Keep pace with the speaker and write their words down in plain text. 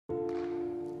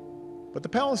But the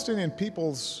Palestinian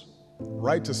people's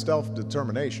right to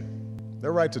self-determination,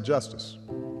 their right to justice,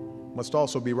 must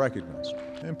also be recognized.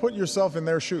 And put yourself in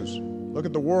their shoes. Look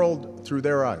at the world through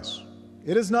their eyes.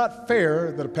 It is not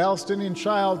fair that a Palestinian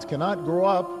child cannot grow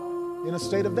up in a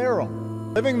state of their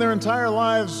own, living their entire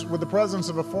lives with the presence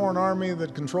of a foreign army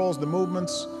that controls the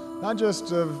movements, not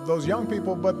just of those young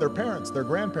people, but their parents, their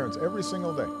grandparents, every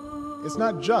single day. It's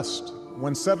not just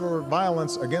when settler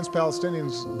violence against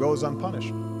Palestinians goes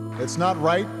unpunished. It's not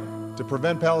right to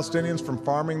prevent Palestinians from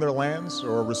farming their lands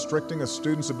or restricting a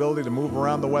student's ability to move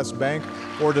around the West Bank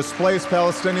or displace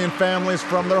Palestinian families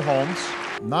from their homes.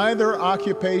 Neither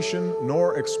occupation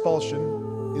nor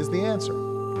expulsion is the answer.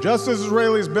 Just as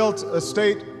Israelis built a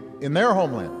state in their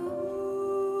homeland,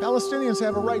 Palestinians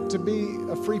have a right to be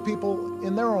a free people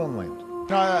in their own land.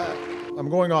 Now, I'm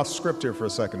going off script here for a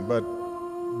second, but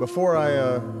before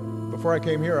I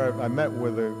came here, I met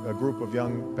with a group of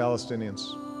young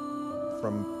Palestinians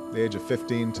from the age of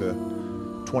 15 to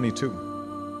 22.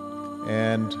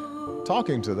 And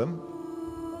talking to them,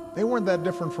 they weren't that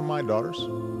different from my daughters.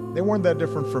 They weren't that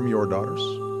different from your daughters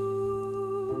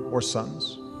or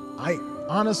sons. I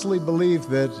honestly believe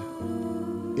that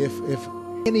if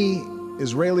any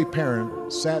Israeli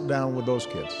parent sat down with those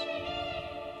kids,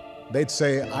 they'd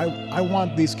say, I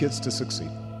want these kids to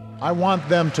succeed. I want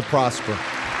them to prosper.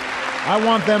 I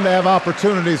want them to have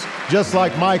opportunities just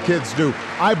like my kids do.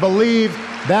 I believe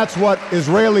that's what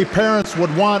Israeli parents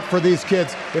would want for these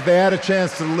kids if they had a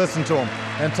chance to listen to them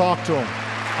and talk to them.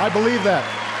 I believe that.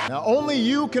 Now, only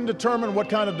you can determine what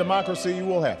kind of democracy you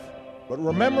will have. But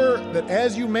remember that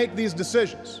as you make these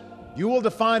decisions, you will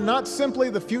define not simply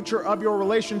the future of your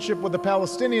relationship with the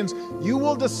Palestinians, you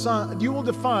will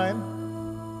define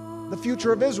the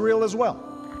future of Israel as well.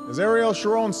 As Ariel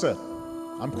Sharon said,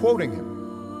 I'm quoting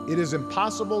him, "It is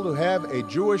impossible to have a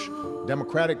Jewish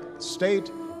democratic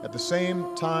state at the same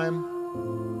time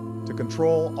to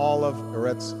control all of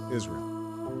Eretz Israel.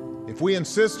 If we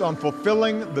insist on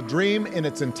fulfilling the dream in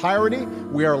its entirety,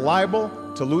 we are liable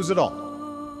to lose it all."